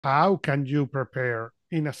how can you prepare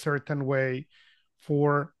in a certain way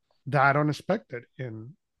for that unexpected?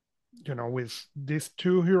 And with these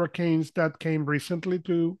two hurricanes that came recently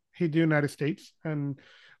to hit the United States, and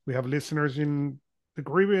we have listeners in the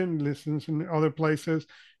Caribbean, listeners in other places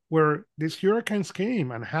where these hurricanes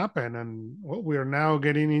came and happened, and well, we are now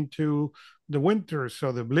getting into the winter,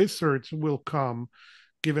 so the blizzards will come,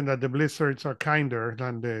 given that the blizzards are kinder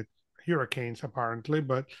than the hurricanes apparently,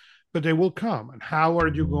 but they will come. And how are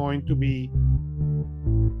you going to be?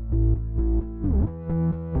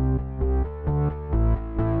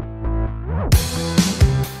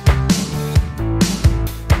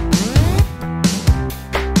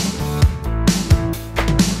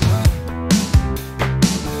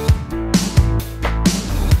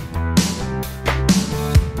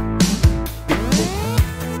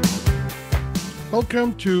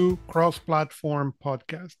 Welcome to Cross Platform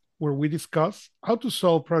Podcast, where we discuss how to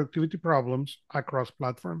solve productivity problems across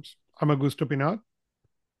platforms. I'm Augusto Pinot,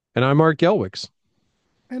 And I'm Mark Gelwicks.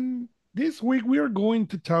 and this week we are going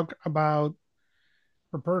to talk about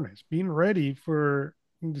preparedness, being ready for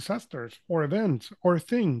disasters or events or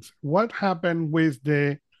things. What happened with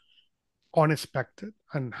the unexpected,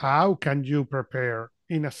 and how can you prepare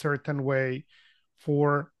in a certain way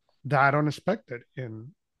for that unexpected? And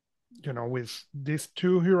with these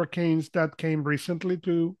two hurricanes that came recently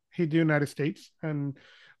to hit the United States, and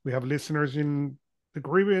we have listeners in the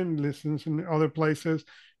Caribbean, listeners in other places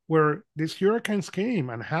where these hurricanes came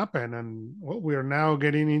and happened, and well, we are now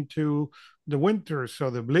getting into the winter, so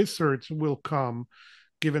the blizzards will come,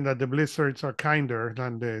 given that the blizzards are kinder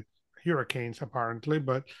than the hurricanes apparently,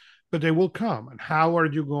 but they will come. And how are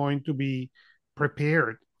you going to be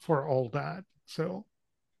prepared for all that? So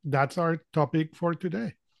that's our topic for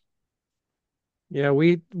today. Yeah,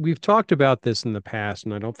 we've talked about this in the past,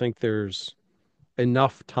 and I don't think there's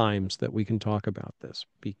enough times that we can talk about this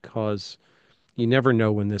because you never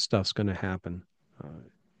know when this stuff's going to happen.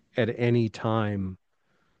 At any time,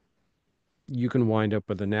 you can wind up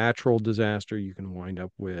with a natural disaster, you can wind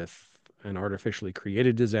up with an artificially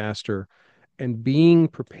created disaster, and being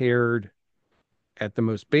prepared at the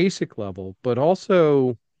most basic level, but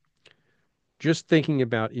also just thinking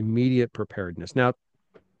about immediate preparedness. Now,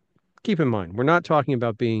 keep in mind, we're not talking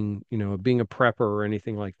about being a prepper or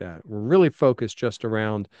anything like that. We're really focused just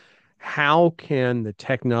around how can the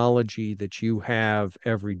technology that you have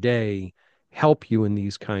every day help you in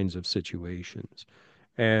these kinds of situations.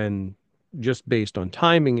 And just based on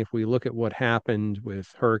timing, if we look at what happened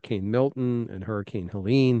with Hurricane Milton and Hurricane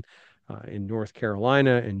Helene in North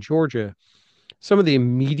Carolina and Georgia, some of the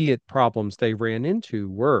immediate problems they ran into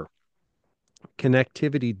were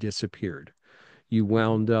connectivity disappeared. You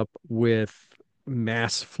wound up with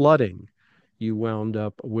mass flooding. You wound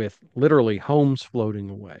up with literally homes floating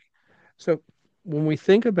away. So when we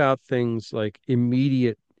think about things like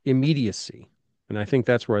immediacy, and I think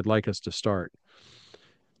that's where I'd like us to start.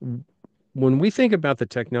 When we think about the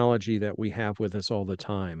technology that we have with us all the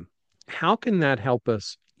time, how can that help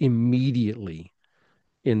us immediately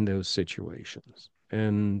in those situations?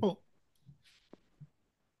 And Well,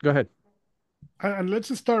 go ahead. and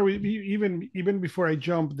let's start with even before I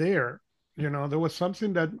jump there. There was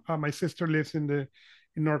something that my sister lives in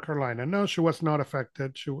North Carolina. No, she was not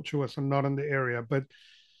affected. She was not in the area, but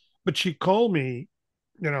she called me.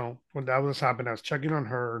 When that was happening, I was checking on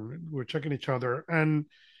her, and we were checking each other, and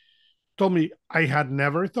told me I had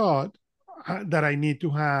never thought that I need to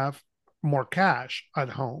have more cash at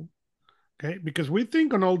home. Okay, because we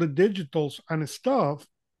think on all the digitals and stuff,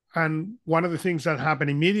 and one of the things that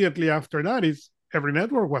happened immediately after that is every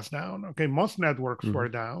network was down. Okay, most networks were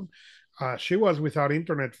Mhm. down. She was without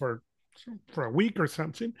internet for a week or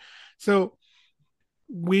something. So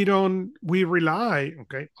we rely,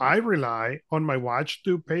 okay, I rely on my watch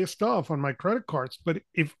to pay stuff on my credit cards. But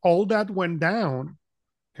if all that went down,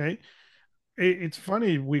 okay, it's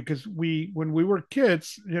funny because we when we were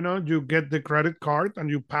kids, you get the credit card and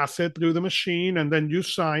you pass it through the machine and then you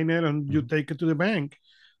sign it and you Mhm. take it to the bank.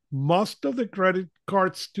 Most of the credit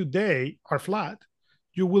cards today are flat.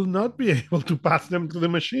 You will not be able to pass them to the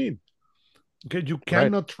machine. Okay, you Right.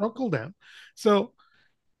 cannot truckle them. So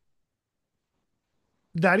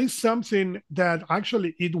that is something that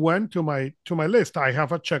actually it went to my list. I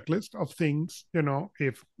have a checklist of things.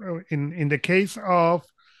 If in the case of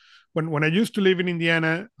when I used to live in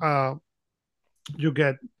Indiana, you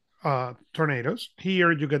get tornadoes.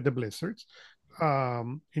 Here you get the blizzards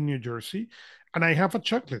in New Jersey. And I have a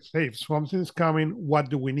checklist. Hey, if something's coming, what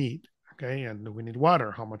do we need? Okay, and do we need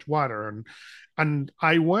water? How much water? And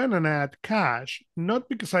I went and had cash, not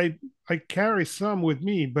because I carry some with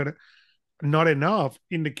me, but not enough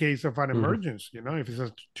in the case of an Hmm. emergency. If it's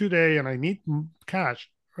a 2 day and I need cash,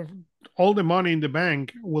 all the money in the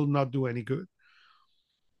bank will not do any good.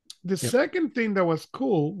 The Yep. second thing that was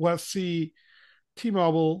cool was see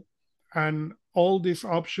T-Mobile and all these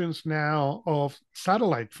options now of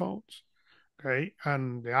satellite phones. Okay,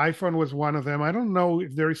 and the iPhone was one of them. I don't know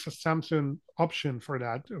if there is a Samsung option for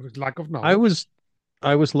that. It was lack of I knowledge. was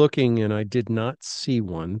I was looking and I did not see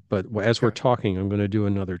one, but as we're Okay, talking, I'm going to do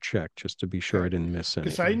another check just to be sure I okay, didn't miss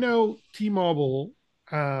because I anything. know T-Mobile.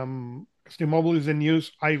 T-Mobile is in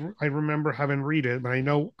news. I remember having read it, but I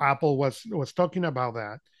know Apple was talking about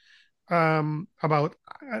that, about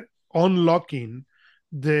unlocking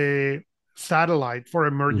the satellite for Hmm.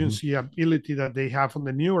 emergency ability that they have on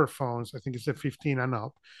the newer phones. I think it's the 15 and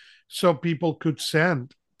up, so people could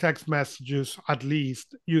send text messages at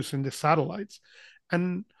least using the satellites.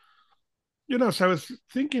 And so I was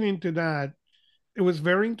thinking into that. It was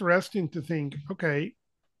very interesting to think, okay,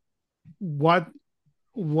 what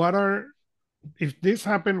what are if this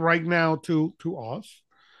happened right now to us,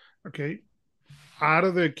 okay, out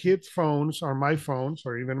of the kids' phones or my phones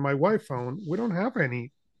or even my wife's phone, we don't have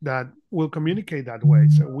any that will communicate that way.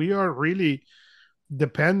 So we are really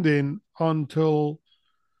depending until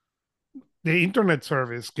the internet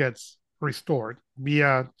service gets restored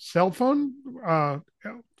via cell phone,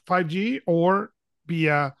 5G, or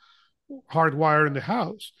via hardwire in the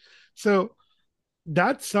house. So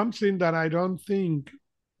that's something that I don't think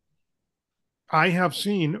I have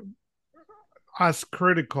seen as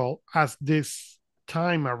critical as this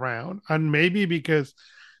time around. And maybe because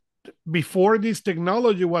before this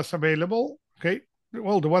technology was available, okay,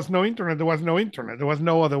 well, there was no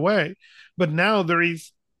other way. But now there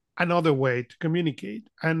is another way to communicate.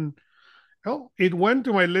 And well, it went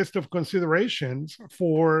to my list of considerations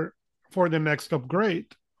for the next upgrade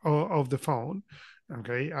of the phone.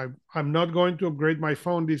 Okay, I'm not going to upgrade my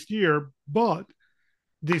phone this year, but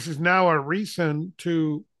this is now a reason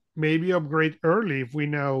to maybe upgrade early if we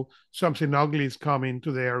know something ugly is coming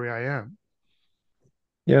to the area I am.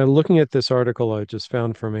 Yeah, looking at this article I just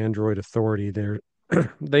found from Android Authority, there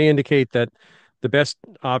they indicate that the best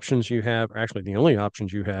options you have, actually the only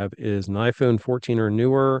options you have, is an iPhone 14 or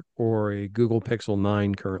newer or a Google Pixel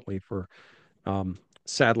 9 currently for um,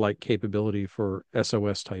 satellite capability for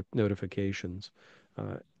SOS type notifications.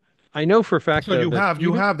 Uh, I know for a fact So though you that have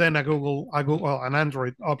you even have then an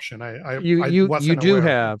Android option. I you wasn't do aware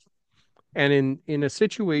of it. have, and in a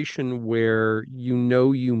situation where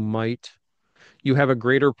you have a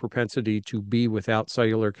greater propensity to be without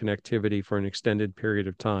cellular connectivity for an extended period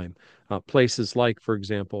of time. Places like, for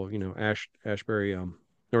example, Ashbury,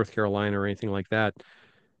 North Carolina, or anything like that,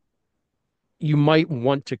 you might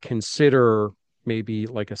want to consider maybe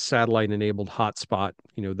like a satellite enabled hotspot.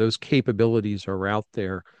 Those capabilities are out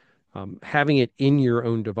there. Having it in your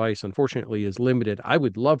own device, unfortunately, is limited. I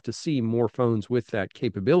would love to see more phones with that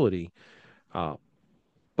capability, uh,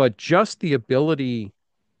 but just the ability,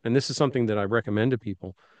 and this is something that I recommend to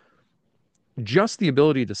people, just the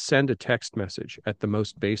ability to send a text message at the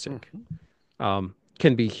most basic Mhm.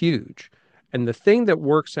 can be huge. And the thing that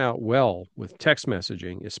works out well with text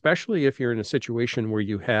messaging, especially if you're in a situation where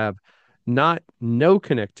you have not no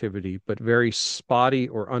connectivity, but very spotty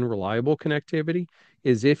or unreliable connectivity,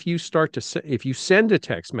 is if you send a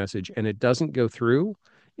text message and it doesn't go through,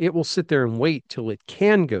 it will sit there and wait till it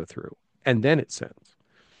can go through and then it sends.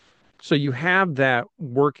 So you have that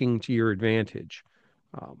working to your advantage.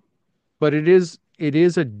 Um, but it is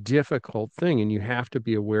a difficult thing, and you have to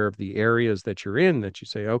be aware of the areas that you're in that you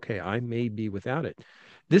say, okay, I may be without it.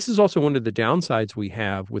 This is also one of the downsides we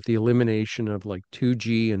have with the elimination of like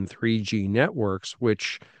 2G and 3G networks,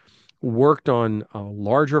 which worked on a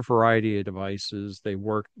larger variety of devices. They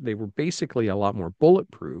were basically a lot more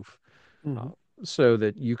bulletproof, uh, Mhm. so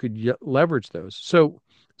that you could leverage those. So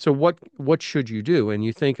what should you do? And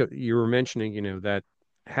you were mentioning, that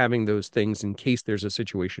having those things in case there's a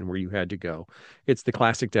situation where you had to go. It's the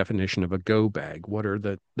classic definition of a go bag. What are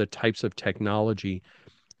the types of technology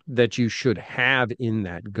that you should have in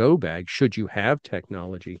that go bag? Should you have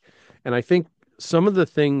technology? And I think some of the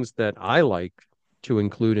things that I like to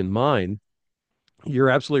include in mine, you're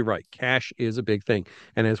absolutely right. Cash is a big thing.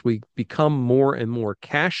 And as we become more and more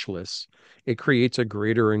cashless, it creates a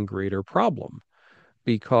greater and greater problem.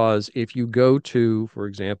 Because if you go to, for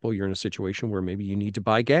example, you're in a situation where maybe you need to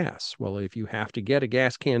buy gas. Well, if you have to get a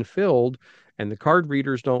gas can filled and the card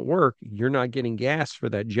readers don't work, you're not getting gas for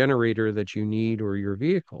that generator that you need or your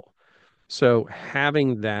vehicle. So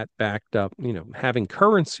having that backed up, having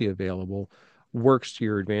currency available works to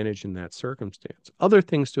your advantage in that circumstance. Other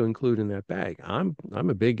things to include in that bag. I'm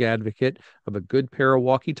a big advocate of a good pair of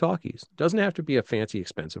walkie-talkies. Doesn't have to be a fancy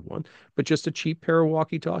expensive one, but just a cheap pair of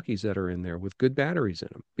walkie-talkies that are in there with good batteries in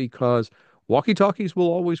them, because walkie-talkies will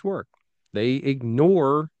always work. They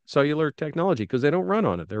ignore cellular technology because they don't run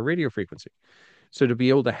on it. They're radio frequency. So to be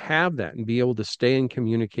able to have that and be able to stay in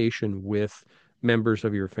communication with members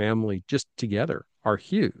of your family just together are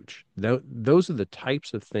huge. Those are the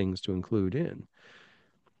types of things to include in.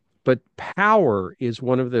 But power is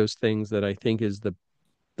one of those things that I think is the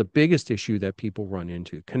biggest issue that people run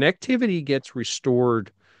into. Connectivity gets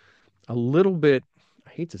restored a little bit. I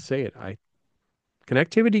hate to say it. I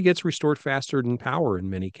Connectivity gets restored faster than power in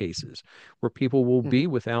many cases, where people will Mm-hmm. be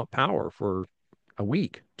without power for a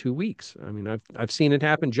week, 2 weeks. I mean, I've seen it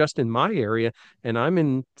happen just in my area, and I'm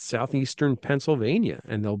in southeastern Pennsylvania,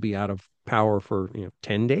 and they'll be out of power for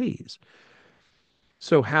 10 days.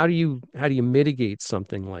 So how do you mitigate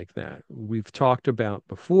something like that? We've talked about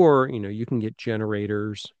before, you can get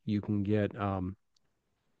generators, you can get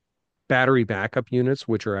battery backup units,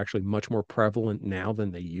 which are actually much more prevalent now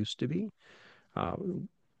than they used to be. Uh,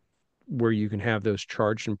 where you can have those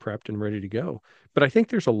charged and prepped and ready to go. But I think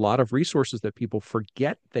there's a lot of resources that people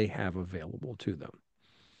forget they have available to them.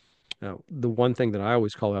 Now, the one thing that I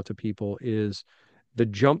always call out to people is the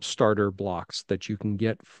jump starter blocks that you can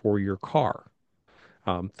get for your car.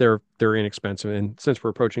 They're inexpensive, and since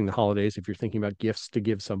we're approaching the holidays, if you're thinking about gifts to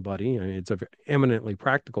give somebody, I mean, it's a eminently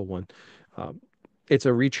practical one. Um, it's a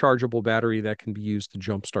rechargeable battery that can be used to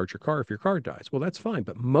jumpstart your car if your car dies. Well, that's fine,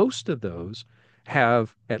 but most of those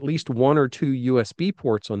have at least one or two USB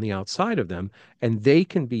ports on the outside of them, and they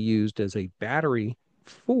can be used as a battery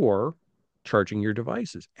for charging your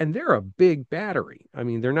devices. And they're a big battery. I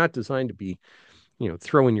mean, they're not designed to be,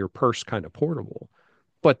 throw in your purse kind of portable,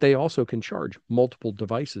 but they also can charge multiple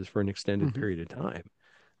devices for an extended Mm-hmm. period of time.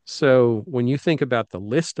 So when you think about the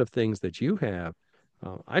list of things that you have,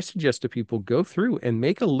 I suggest to people go through and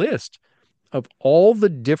make a list of all the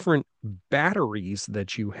different batteries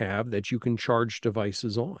that you have that you can charge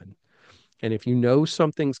devices on. And if you know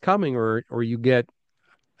something's coming, or you get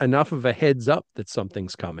enough of a heads up that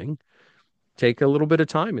something's coming, take a little bit of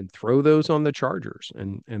time and throw those on the chargers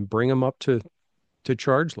and bring them up to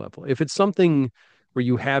charge level. If it's something where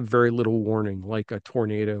you have very little warning, like a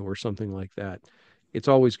tornado or something like that, it's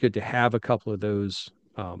always good to have a couple of those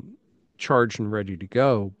charged and ready to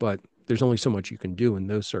go. But there's only so much you can do in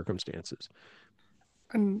those circumstances.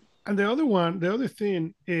 And the other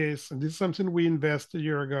thing is, and this is something we invested a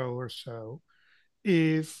year ago or so,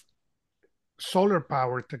 is solar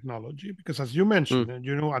power technology. Because as you Mm.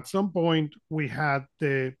 mentioned, at some point we had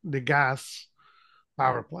the gas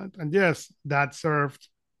power plant, and yes, that served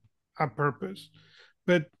a purpose,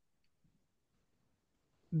 but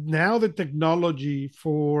now the technology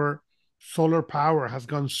for solar power has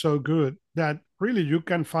gone so good that really you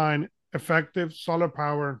can find effective solar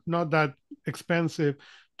power, not that expensive,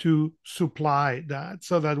 to supply that.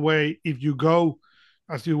 So that way, if you go,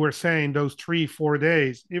 as you were saying, those 3, 4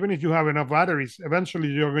 days, even if you have enough batteries, eventually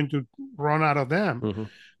you're going to run out of them. Hmm.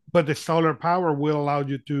 But the solar power will allow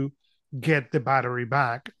you to get the battery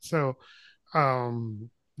back. So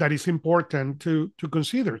that is important to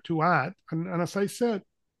consider, to add. And as I said,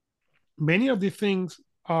 many of these things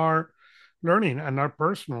are learning and are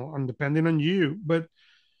personal and depending on you. But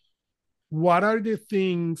what are the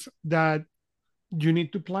things that you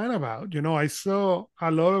need to plan about? I saw a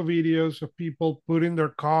lot of videos of people putting their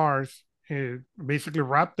cars, basically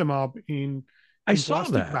wrap them up I in saw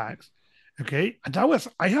plastic that. bags. Okay, and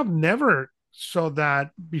I have never saw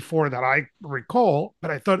that before that I recall, but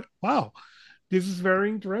I thought, wow, this is very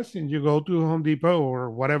interesting. You go to Home Depot or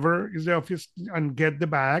whatever is the office and get the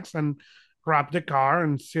bags and wrap the car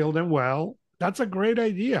and seal them well. That's a great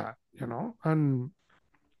idea. And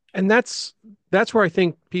And that's where I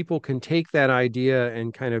think people can take that idea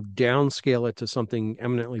and kind of downscale it to something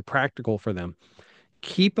eminently practical for them.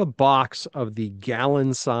 Keep a box of the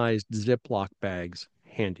gallon-sized Ziploc bags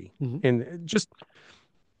handy. mhm, And just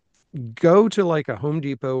go to like a Home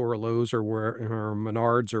Depot or a Lowe's or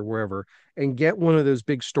Menards or wherever and get one of those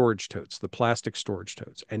big storage totes, the plastic storage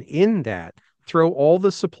totes. And in that, throw all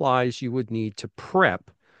the supplies you would need to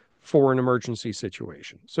prep for an emergency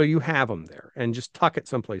situation. So you have them there and just tuck it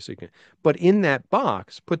someplace you can. But in that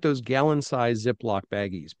box, put those gallon-sized Ziploc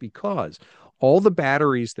baggies, because all the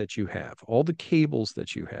batteries that you have, all the cables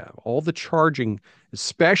that you have, all the charging,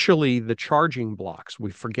 especially the charging blocks,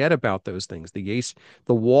 we forget about those things. The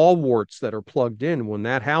wall warts that are plugged in, when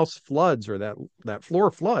that house floods or that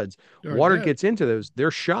floor floods, they're water dead. gets into those,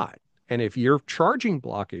 they're shot. And if your charging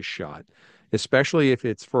block is shot, especially if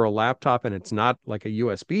it's for a laptop and it's not like a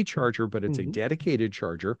USB charger, but it's a Hmm. dedicated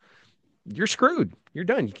charger, you're screwed. You're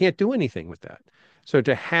done. You can't do anything with that. So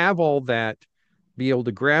to have all that, be able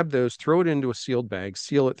to grab those, throw it into a sealed bag,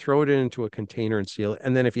 seal it, throw it into a container and seal it.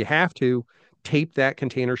 And then if you have to, tape that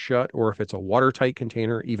container shut, or if it's a watertight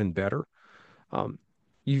container, even better. Um,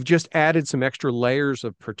 you've just added some extra layers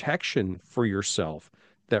of protection for yourself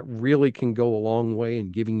that really can go a long way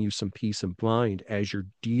in giving you some peace of mind as you're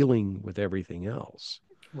dealing with everything else.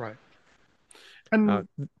 Right. Uh,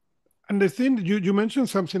 And the thing that you mentioned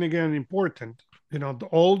something again important,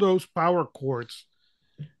 all those power cords,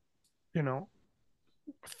 you know,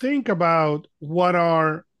 think about what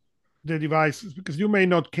are the devices, because you may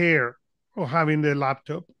not care of having the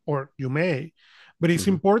laptop, or you may, but it's mhm,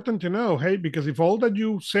 important to know, hey, because if all that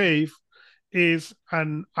you save is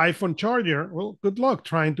an iPhone charger, well, good luck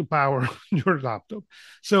trying to power your laptop.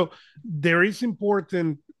 So there is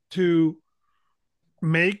important to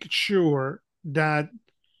make sure that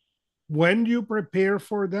when you prepare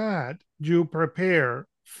for that, you prepare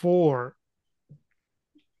for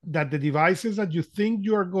that the devices that you think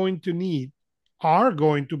you are going to need are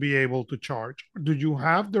going to be able to charge. Do you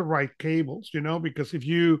have the right cables? Because if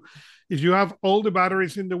you have all the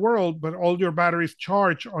batteries in the world, but all your batteries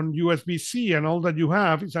charge on USB-C, and all that you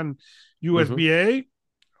have is an mhm. USB-A,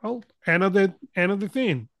 well, end of the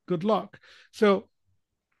thing. Good luck. So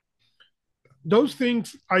those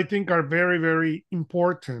things I think are very, very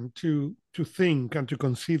important to think and to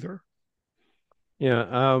consider.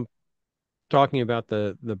 Yeah, talking about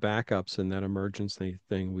the backups and that emergency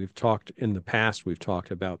thing, we've talked in the past, we've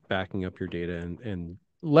talked about backing up your data and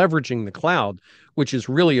leveraging the cloud, which is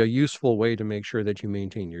really a useful way to make sure that you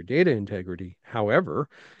maintain your data integrity. However,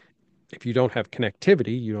 if you don't have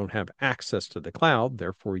connectivity, you don't have access to the cloud,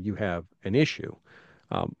 therefore you have an issue.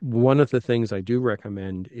 One of the things I do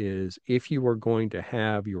recommend is if you are going to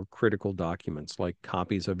have your critical documents, like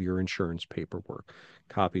copies of your insurance paperwork,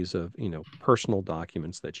 copies of, personal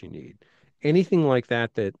documents that you need, anything like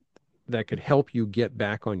that could help you get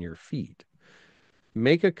back on your feet,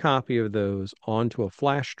 make a copy of those onto a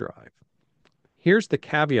flash drive. Here's the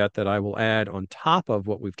caveat that I will add on top of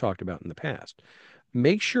what we've talked about in the past.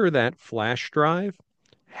 Make sure that flash drive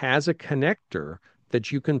has a connector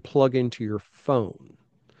that you can plug into your phone.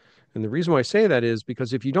 And the reason why I say that is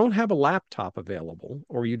because if you don't have a laptop available,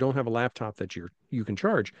 or you don't have a laptop that you can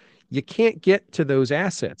charge, you can't get to those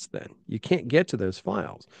assets then. You can't get to those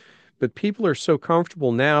files. But people are so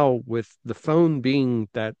comfortable now with the phone being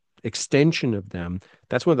that extension of them.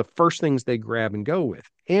 That's one of the first things they grab and go with.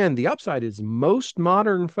 And the upside is most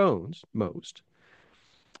modern phones, most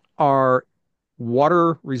are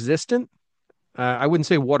water resistant. I wouldn't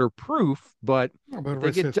say waterproof, but About if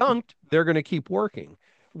they get resistant. dunked, they're going to keep working,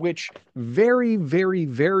 which very, very,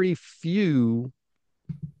 very few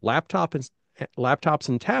laptop and laptops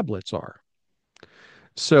and tablets are.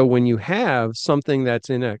 So when you have something that's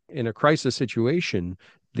in a crisis situation,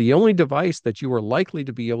 the only device that you are likely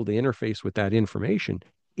to be able to interface with that information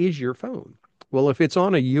is your phone. Well, if it's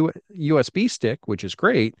on a USB stick, which is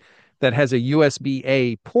great, that has a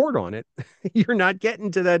USB-A port on it, you're not getting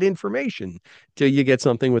to that information till you get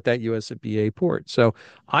something with that USB-A port. So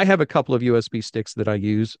I have a couple of USB sticks that I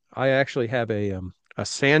use. I actually have a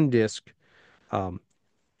SanDisk um,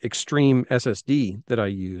 extreme SSD that I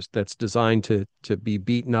use that's designed to be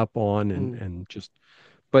beaten up on Mm. and just,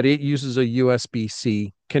 but it uses a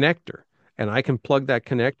USB-C connector, and I can plug that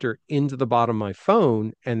connector into the bottom of my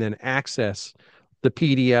phone and then access the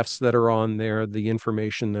PDFs that are on there, the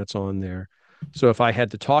information that's on there. So if I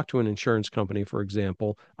had to talk to an insurance company, for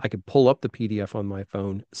example, I could pull up the PDF on my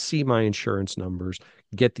phone, see my insurance numbers,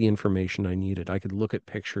 get the information I needed. I could look at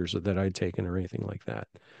pictures that I'd taken or anything like that.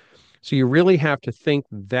 So you really have to think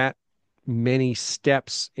that many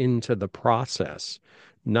steps into the process.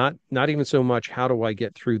 Not even so much how do I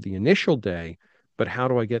get through the initial day, but how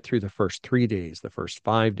do I get through the first 3 days, the first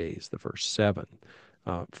 5 days, the first seven,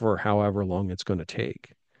 for however long it's going to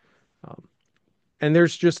take. Um, and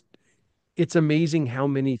it's amazing how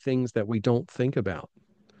many things that we don't think about.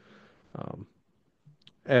 Um,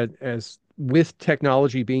 as with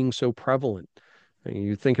technology being so prevalent, and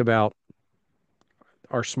you think about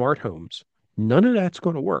our smart homes, none of that's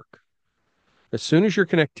going to work. As soon as your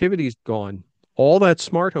connectivity is gone, all that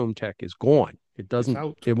smart home tech is gone. It's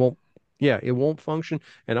out. It won't, yeah, it won't function.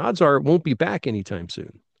 And odds are it won't be back anytime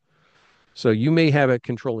soon. So you may have it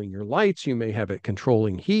controlling your lights, you may have it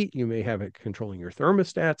controlling heat, you may have it controlling your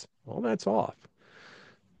thermostats. All that's off.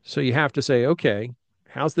 So you have to say, okay,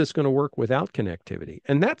 how's this going to work without connectivity?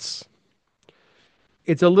 And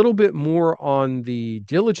it's a little bit more on the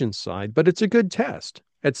diligence side, but it's a good test.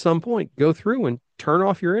 at some point, go through and turn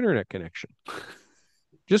off your internet connection.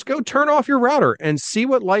 Just go turn off your router and see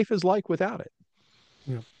what life is like without it,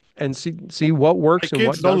 Yeah. and see what My works and kids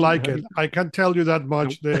what don't doesn't. like How do it. you? I can't tell you that Nope.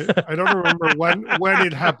 much. I don't remember when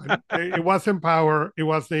it happened. It wasn't power. It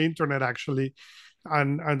was the internet actually,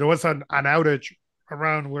 and there was an outage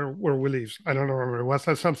around where we live. I don't remember. It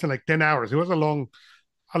was something like 10 hours. It was a long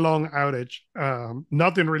outage.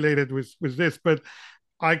 Nothing related with this, but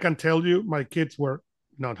I can tell you, my kids were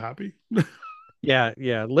not happy. Yeah,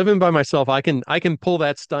 yeah. Living by myself, I can pull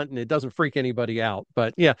that stunt and it doesn't freak anybody out.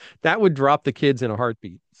 But yeah, that would drop the kids in a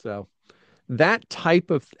heartbeat. So that type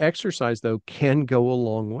of exercise though can go a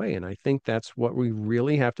long way. And I think that's what we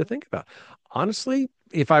really have to think about. Honestly,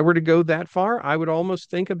 if I were to go that far, I would almost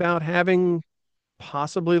think about having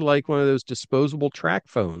possibly like one of those disposable track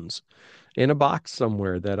phones in a box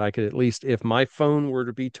somewhere that I could at least, if my phone were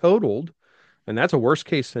to be totaled, and that's a worst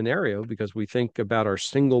case scenario because we think about our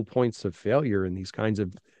single points of failure in these kinds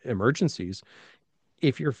of emergencies.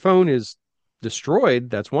 If your phone is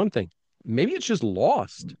destroyed, that's one thing. Maybe it's just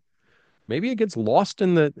lost. Maybe it gets lost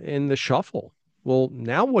in the shuffle. Well,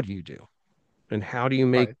 now what do you do? And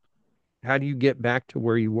Right. how do you get back to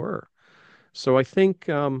where you were? So I think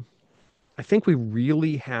we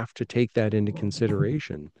really have to take that into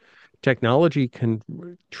consideration. Technology can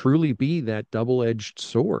truly be that double-edged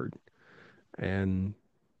sword. And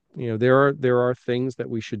there are things that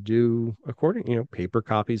we should do according, paper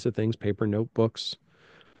copies of things, paper notebooks.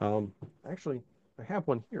 Um, Actually, I have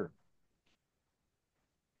one here.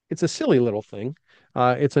 It's a silly little thing.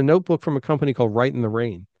 It's a notebook from a company called Write in the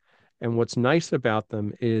Rain. And what's nice about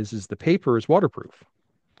them is the paper is waterproof.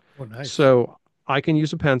 Oh, nice. So I can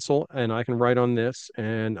use a pencil and I can write on this,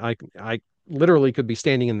 and I literally could be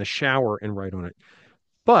standing in the shower and write on it.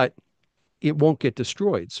 But it won't get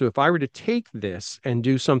destroyed. So if I were to take this and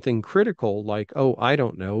do something critical, like, oh, I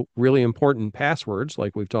don't know, really important passwords,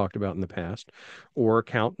 like we've talked about in the past, or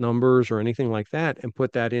account numbers or anything like that, and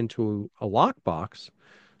put that into a lockbox,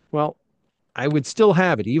 well, I would still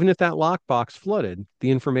have it. Even if that lockbox flooded, the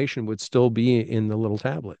information would still be in the little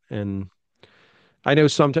tablet. And I know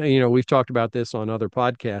sometimes, we've talked about this on other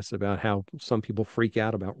podcasts about how some people freak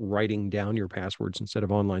out about writing down your passwords instead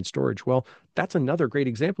of online storage. Well, that's another great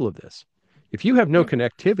example of this. If you have no Yeah.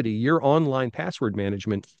 connectivity, your online password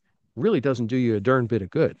management really doesn't do you a darn bit of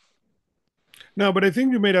good. No, but I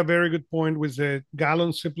think you made a very good point with the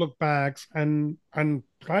gallon Ziploc bags and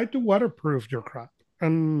try to waterproof your crap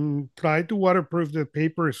and try to waterproof the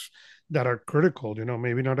papers that are critical.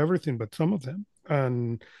 Maybe not everything, but some of them.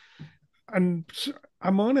 And I'm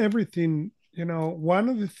on everything. One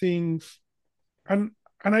of the things, and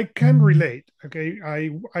and I can relate. Okay,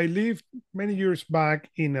 I lived many years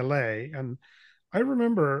back in LA, and I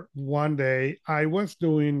remember one day I was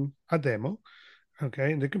doing a demo,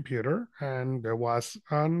 okay, in the computer, and there was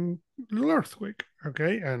a little earthquake,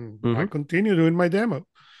 okay, and I Hmm. continued doing my demo,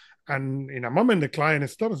 and in a moment the client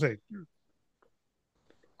stopped and said,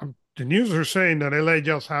 "The news are saying that LA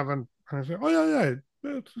just haven't," and I said, "Oh yeah,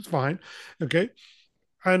 yeah, it's fine, okay,"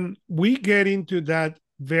 and we get into that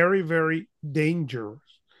very very dangerous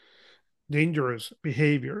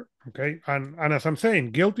behavior, okay, and as I'm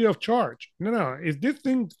saying, guilty of charge. No, if this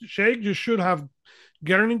thing shake, you should have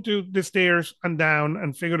getting into the stairs and down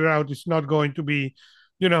and figured it out it's not going to be,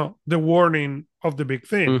 the warning of the big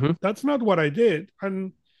thing. Hmm. That's not what I did.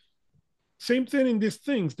 And same thing in these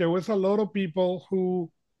things. There was a lot of people who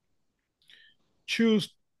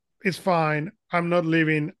choose it's fine. I'm not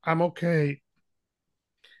leaving. I'm okay.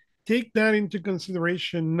 Take that into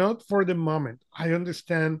consideration, not for the moment. I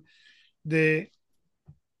understand the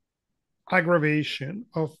aggravation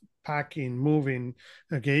of packing, moving.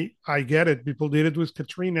 Okay, I get it. People did it with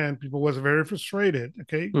Katrina, and people was very frustrated.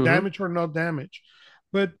 Okay, Hmm. damage or not damage,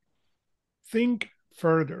 but think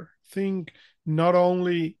further. Think not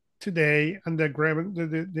only today and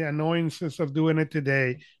the annoyances of doing it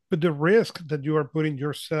today, but the risk that you are putting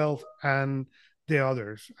yourself and the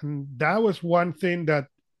others. And that was one thing that,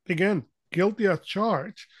 again, guilty as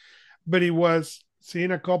charged, but it was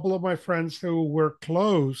seeing a couple of my friends who were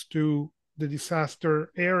close to the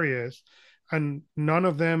disaster areas, and none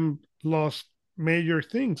of them lost major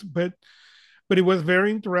things. But it was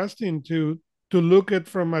very interesting to look at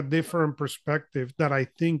from a different perspective that I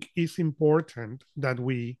think is important that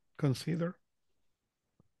we consider.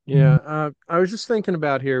 Yeah, I was just thinking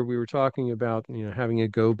about here. We were talking about having a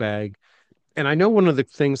go bag. And I know one of the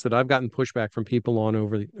things that I've gotten pushback from people on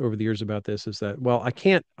over the years about this is that, well, I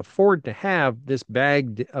can't afford to have this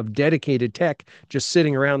bag of dedicated tech just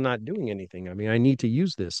sitting around not doing anything. I mean, I need to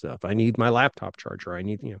use this stuff. I need my laptop charger. I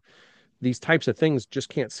need. these types of things just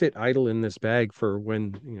can't sit idle in this bag for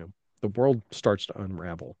when, the world starts to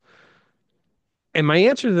unravel. And my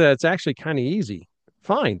answer to that is actually kind of easy.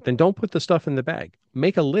 Fine, then don't put the stuff in the bag.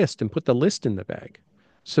 Make a list and put the list in the bag.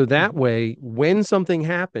 So that Mhm. way, when something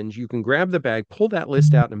happens, you can grab the bag, pull that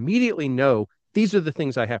list out, and immediately know these are the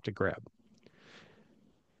things I have to grab.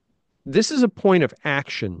 This is a point of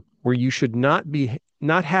action where you should not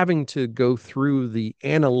having to go through the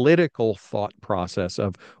analytical thought process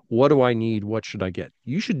of what do I need, what should I get.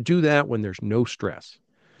 You should do that when there's no stress.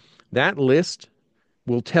 That list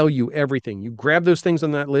will tell you everything. You grab those things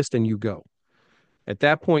on that list and you go. At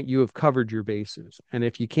that point, you have covered your bases. And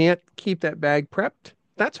if you can't keep that bag prepped,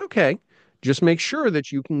 that's okay. Just make sure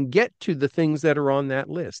that you can get to the things that are on that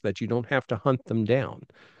list, that you don't have to hunt them down.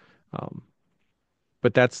 Um,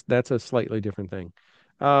 but that's a slightly different thing.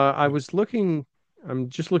 I Yeah. was looking, I'm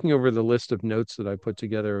just looking over the list of notes that I put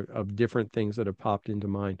together of different things that have popped into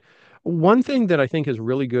mind. One thing that I think is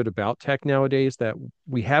really good about tech nowadays that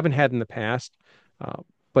we haven't had in the past, uh,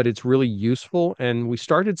 but it's really useful, and we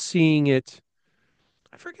started seeing it.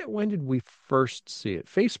 I forget when did we first see it.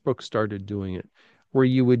 Facebook started doing it, where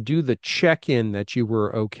you would do the check-in that you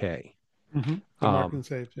were okay. The Um, marking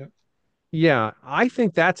safe. Yeah. yeah, I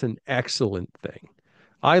think that's an excellent thing.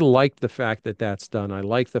 I like the fact that that's done. I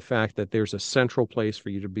like the fact that there's a central place for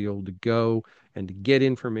you to be able to go and to get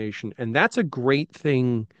information. And that's a great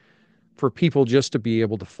thing for people just to be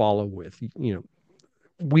able to follow with.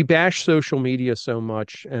 We bash social media so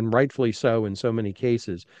much, and rightfully so in so many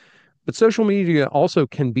cases, but social media also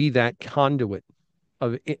can be that conduit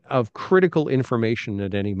of critical information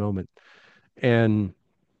at any moment. And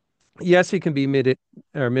yes, it can be mid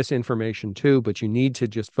or misinformation too, but you need to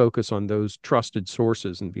just focus on those trusted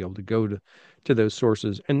sources and be able to go to those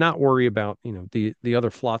sources and not worry about, the other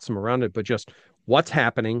flotsam around it, but just what's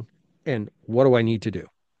happening and what do I need to do?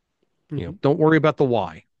 Hmm. Don't worry about the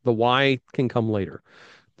why. The why can come later.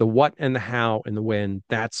 The what and the how and the when,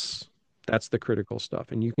 that's the critical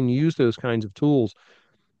stuff. And you can use those kinds of tools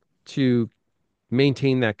to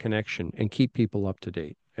maintain that connection and keep people up to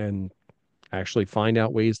date and actually find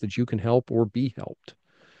out ways that you can help or be helped.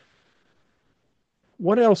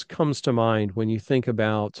 What else comes to mind when you think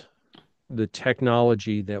about the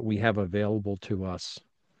technology that we have available to us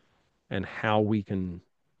and how we can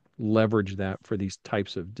leverage that for these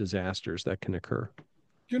types of disasters that can occur?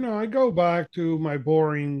 I go back to my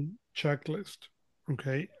boring checklist.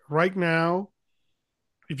 Okay. Right now,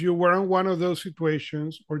 if you were in one of those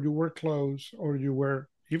situations, or you were close, or you were,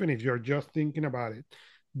 even if you're just thinking about it,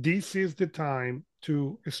 this is the time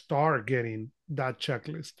to start getting that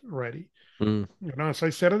checklist ready. Mm, As I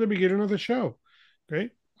said at the beginning of the show,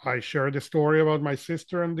 okay, I shared the story about my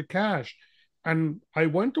sister and the cash. And I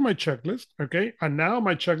went to my checklist, okay, and now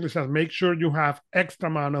my checklist has make sure you have X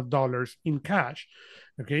amount of dollars in cash,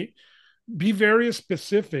 okay. Be very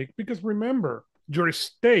specific, because remember, your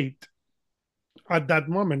state at that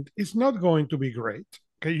moment is not going to be great.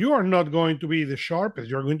 Okay, you are not going to be the sharpest.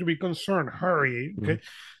 You're going to be concerned. Hurry. mm. Okay,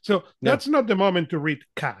 so Yeah. that's not the moment to read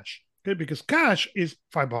cash. Okay, because cash is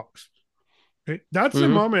 $5. Okay, that's the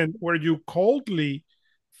Hmm. moment where you coldly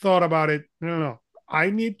thought about it. No, no, no.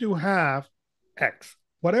 I need to have X.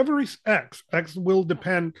 Whatever is X, X will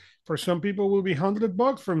depend. For some people, will be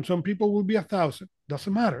 $100. From some people, will be 1,000.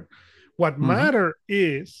 Doesn't matter. What Hmm. matter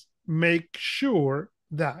is make sure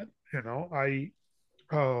that I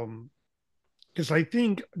because I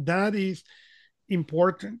think that is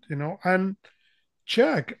important. And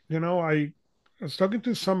check. I was talking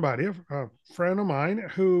to somebody, a friend of mine,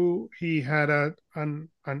 who he had an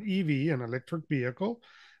EV, an electric vehicle.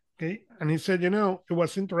 Okay, and he said, it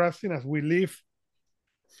was interesting, as we leave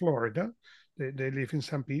Florida. They live in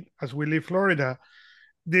St. Pete. As we leave Florida,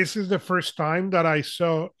 this is the first time that I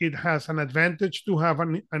saw it has an advantage to have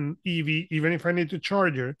an EV, even if I need to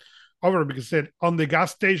charge it over, because that on the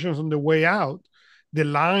gas stations on the way out, the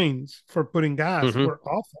lines for putting gas Hmm. were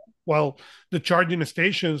awful. While the charging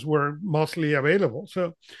stations were mostly available.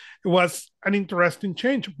 So it was an interesting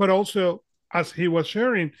change, but also, as he was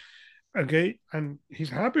sharing, okay, and he's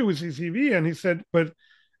happy with his EV, and he said, but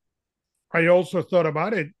I also thought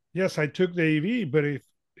about it. Yes, I took the EV, but if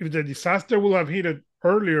the disaster will have hit it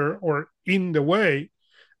earlier or in the way,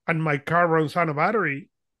 and my car runs out of battery,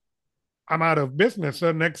 I'm out of business.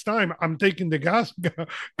 So next time, I'm taking the gas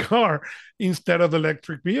car instead of the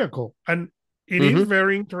electric vehicle. And it is Hmm.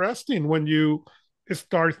 very interesting when you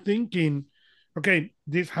start thinking, okay,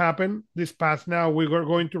 this happened, this past, now we are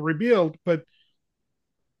going to rebuild, but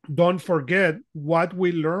don't forget what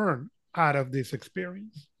we learned out of this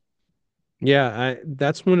experience. Yeah,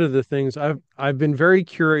 that's one of the things I've been very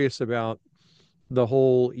curious about the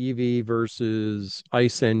whole EV versus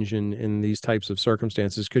ICE engine in these types of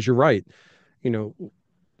circumstances, because you're right. You know,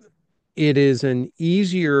 it is an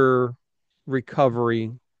easier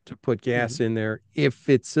recovery to put gas Mhm. in there if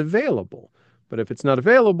it's available. But if it's not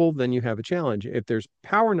available, then you have a challenge. If there's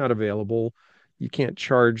power not available, you can't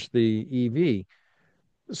charge the EV.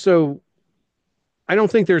 So I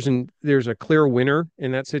don't think there's a clear winner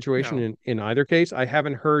in that situation No, in either case. I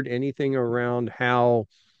haven't heard anything around how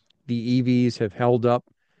the EVs have held up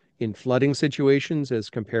in flooding situations as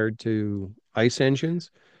compared to ICE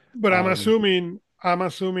engines. but Um, I'm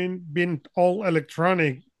assuming being all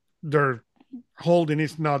electronic, their holding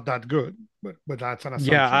is not that good. But that's an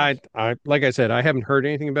yeah, assumption. like I said, I haven't heard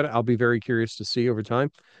anything about it. I'll be very curious to see over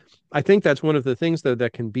time. I think that's one of the things though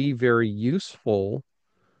that can be very useful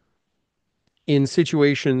in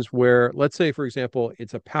situations where, let's say, for example,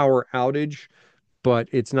 it's a power outage, but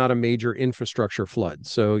it's not a major infrastructure flood.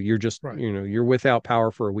 So you're just, Right. you're without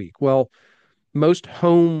power for a week. Well, most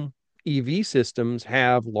home EV systems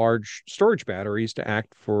have large storage batteries to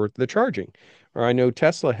act for the charging. Or I know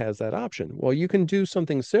Tesla has that option. Well, you can do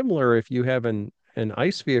something similar if you have an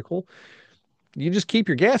ICE vehicle. You just keep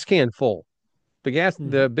your gas can full. Mhm.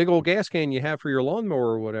 The big old gas can you have for your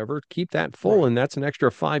lawnmower or whatever, keep that full, Right. and that's an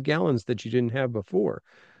extra 5 gallons that you didn't have before.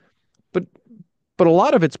 But but a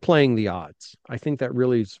lot of it's playing the odds. I think that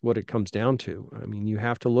really is what it comes down to. I mean, you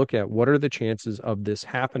have to look at what are the chances of this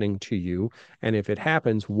happening to you, and if it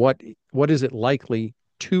happens, what is it likely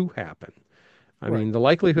to happen? I Right. mean, the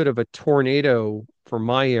likelihood of a tornado for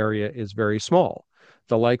my area is very small.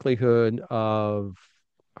 The likelihood of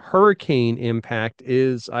hurricane impact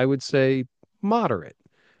is, I would say, moderate.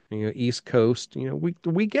 East Coast,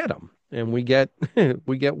 we get them, and we get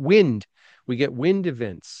we get wind. We get wind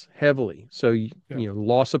events heavily. So, Yeah.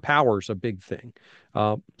 loss of power is a big thing.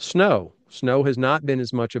 Snow has not been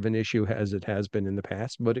as much of an issue as it has been in the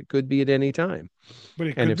past, but it could be at any time. But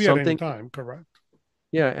it And could if be at any something time. Correct.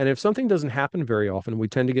 yeah, and if something doesn't happen very often, we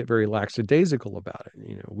tend to get very lackadaisical about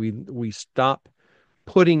it. We stop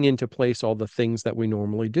putting into place all the things that we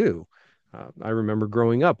normally do. I remember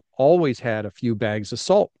growing up, always had a few bags of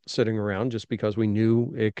salt sitting around just because we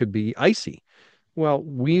knew it could be icy. Well,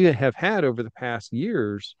 we have had over the past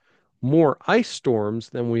years more ice storms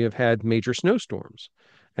than we have had major snowstorms.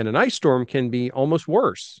 And an ice storm can be almost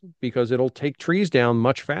worse because it'll take trees down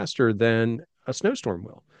much faster than a snowstorm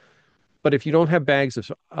will. But if you don't have bags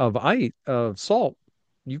of salt,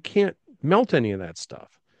 you can't melt any of that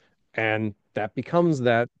stuff. And that becomes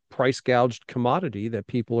that price gouged commodity that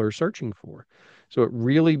people are searching for. So it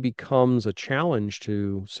really becomes a challenge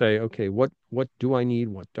to say, okay, what do I need?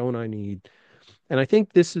 What don't I need? And I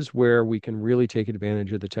think this is where we can really take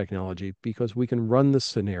advantage of the technology because we can run the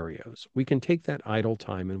scenarios. We can take that idle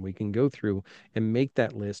time and we can go through and make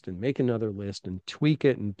that list and make another list and tweak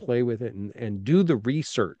it and play with it and do the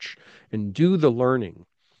research and do the learning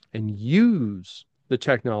and use the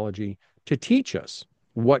technology to teach us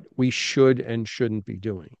what we should and shouldn't be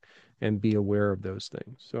doing and be aware of those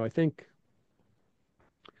things. So I think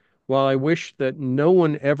while I wish that no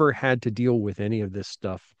one ever had to deal with any of this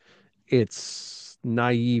stuff, it's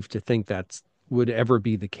naive to think that would ever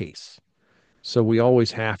be the case. So we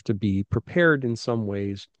always have to be prepared in some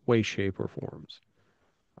ways, way, shape, or forms.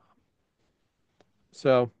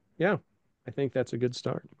 So yeah, I think that's a good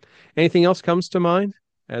start. Anything else comes to mind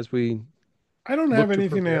as we I don't have look to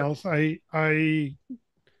anything prepare? else. I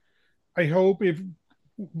hope if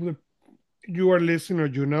you are listening or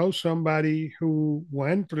you know somebody who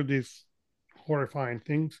went through these horrifying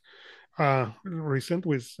things recent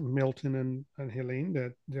with Milton and Helene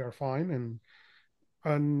that they are fine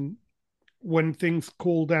and when things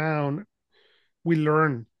cool down we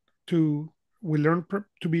learn to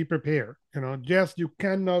to be prepared. Yes, you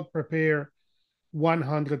cannot prepare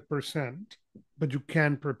 100%, but you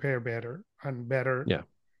can prepare better and better Yeah.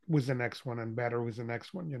 with the next one and better with the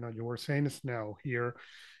next one. You were saying snow here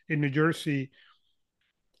in New Jersey.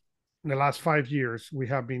 In the last 5 years, we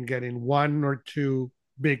have been getting one or two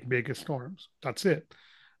big storms. That's it.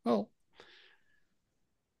 Well,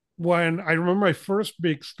 when I remember my first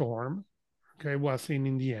big storm, okay, was in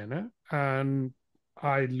Indiana, and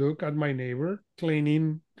I look at my neighbor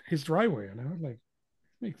cleaning his driveway, and I was like,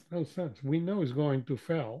 makes no sense. We know it's going to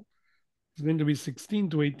fall. It's going to be 16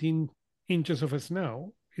 to 18 inches of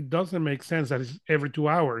snow. It doesn't make sense that it's every 2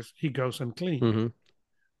 hours he goes and clean. Hmm.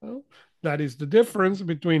 Well, that is the difference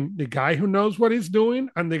between the guy who knows what he's doing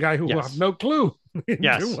and the guy who have Yes. no clue into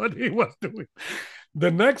Yes. what he was doing.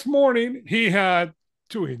 The next morning, he had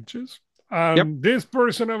 2 inches. Yep. This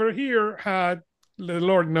person over here had the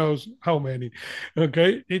Lord knows how many.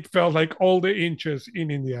 Okay. It felt like all the inches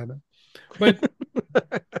in Indiana. But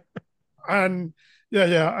And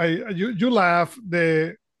you laugh.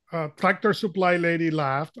 The tractor supply lady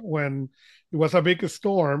laughed when it was a big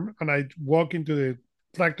storm, and I walk into the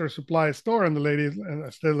tractor supply store, and the lady and I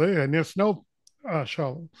said, "Lady, I need a snow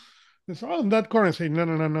shovel." They said, "Oh, in that corner." I say, "No,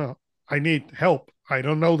 no, no, no. I need help. I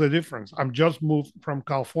don't know the difference. I'm just moved from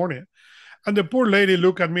California." And the poor lady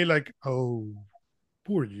looked at me like, "Oh,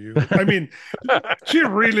 poor you." I mean, she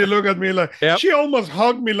really looked at me like Yep. she almost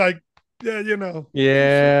hugged me like, "Yeah, you know,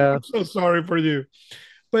 Yeah. I'm so sorry for you."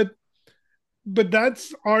 But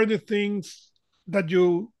that's are the things that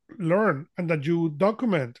you learn and that you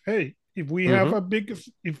document. Hey, if we have Hmm.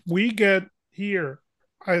 if we get here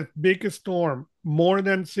a big storm more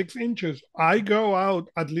than 6 inches, I go out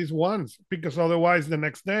at least once, because otherwise the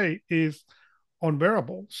next day is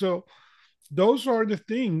unbearable. So those are the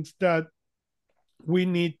things that we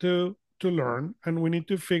need to learn, and we need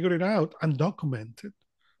to figure it out and document it,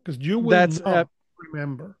 because you will That's not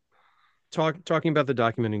remember. talking about the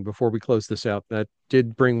documenting before we close this out. That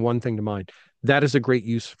did bring one thing to mind. That is a great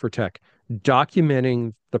use for tech.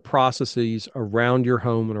 Documenting the processes around your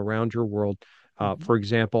home and around your world. Mhm. For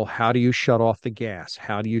example, how do you shut off the gas?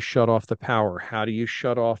 How do you shut off the power? How do you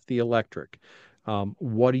shut off the electric?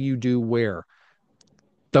 What do you do where?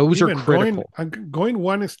 Those are Even going critical. going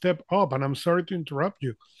one step up, and I'm sorry to interrupt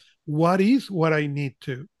you. What is what I need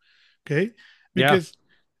to? Okay, Yeah. because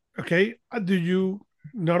okay, do you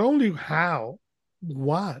not only how,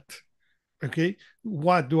 what? Okay,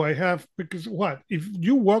 what do I have? Because what if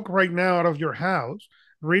you walk right now out of your house?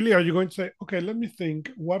 Really, are you going to say, okay, let me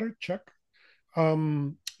think, water check,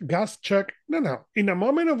 gas check? No, no. In a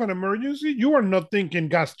moment of an emergency, you are not thinking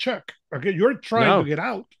gas check. Okay, you're trying to No. get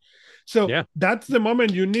out. So Yeah. that's the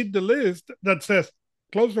moment you need the list that says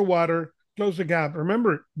close the water, close the gap.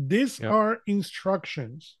 Remember, these Yep. are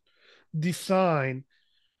instructions designed.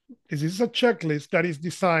 This is a checklist that is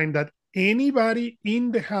designed that anybody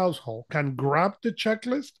in the household can grab the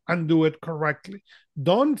checklist and do it correctly. Hmm.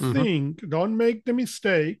 Don't make the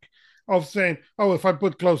mistake of saying, oh, if I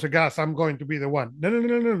put close the gas, I'm going to be the one. No, no,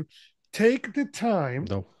 no, no, no. Take the time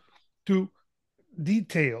No. to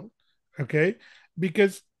detail, okay?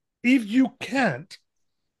 Because if you can't,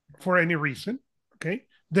 for any reason, okay,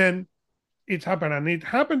 then it's happened. And it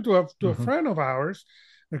happened to a Hmm. friend of ours,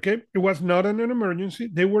 okay? It was not an emergency.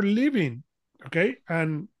 They were leaving, okay?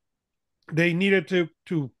 And they needed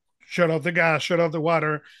to shut off the gas, shut off the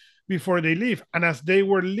water before they leave. And as they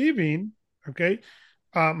were leaving, okay,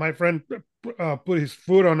 my friend put his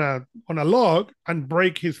foot on a log and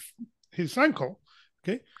break his ankle.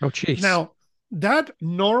 Okay, Oh, jeez. now that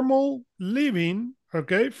normal living,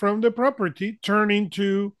 okay, from the property turned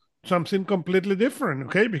into something completely different.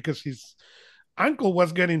 Okay, because his ankle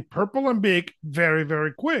was getting purple and big very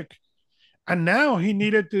very quick, and now he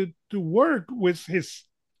needed to work with his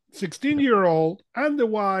 16-year-old and the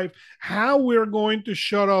wife how we're going to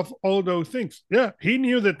shut off all those things. Yeah, he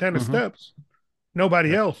knew the 10 Hmm. steps, nobody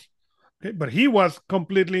Yep. else. Okay, but he was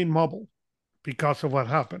completely immobile because of what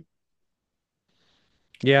happened.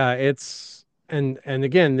 Yeah, and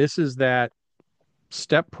again, this is that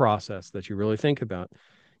step process that you really think about.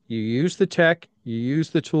 You use the tech, you use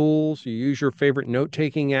the tools, you use your favorite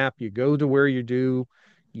note-taking app, you go to where you do,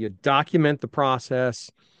 you document the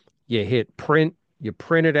process, you hit print, you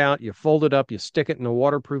print it out, you fold it up, you stick it in a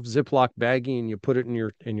waterproof Ziploc baggie, and you put it in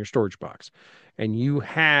your storage box. And you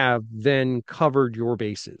have then covered your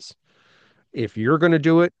bases. If you're going to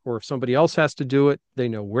do it or if somebody else has to do it, they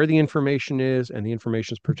know where the information is and the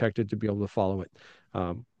information is protected to be able to follow it.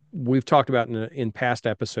 We've talked about in past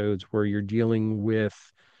episodes where you're dealing with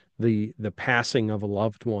the passing of a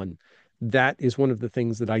loved one. That is one of the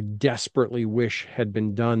things that I desperately wish had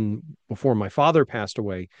been done before my father passed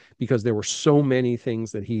away, because there were so many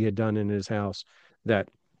things that he had done in his house that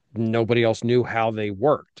nobody else knew how they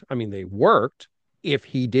worked. I mean, they worked if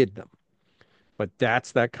he did them, but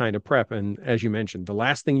that's that kind of prep. And as you mentioned, the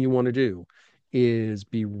last thing you want to do is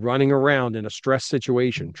be running around in a stress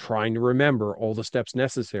situation trying to remember all the steps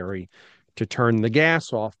necessary to turn the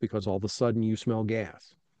gas off because all of a sudden you smell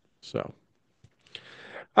gas. So,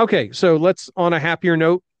 okay, so let's, on a happier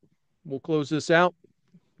note, we'll close this out.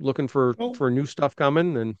 Looking Well, for new stuff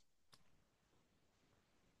coming, and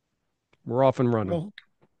we're off and running. well,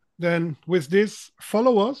 then with this,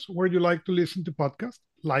 follow us where you like to listen to podcasts,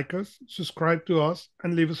 like us, subscribe to us,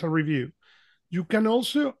 and leave us a review. You can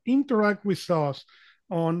also interact with us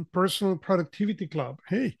on Personal Productivity Club.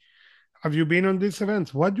 Hey, have you been on these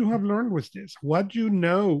events? What you have learned with this? What you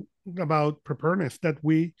know about preparedness that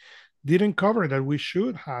we didn't cover that we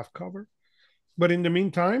should have covered? But in the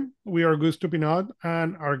meantime, we are Gusto Pinod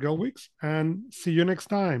and our Weeks, and see you next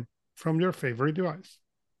time. from your favorite device.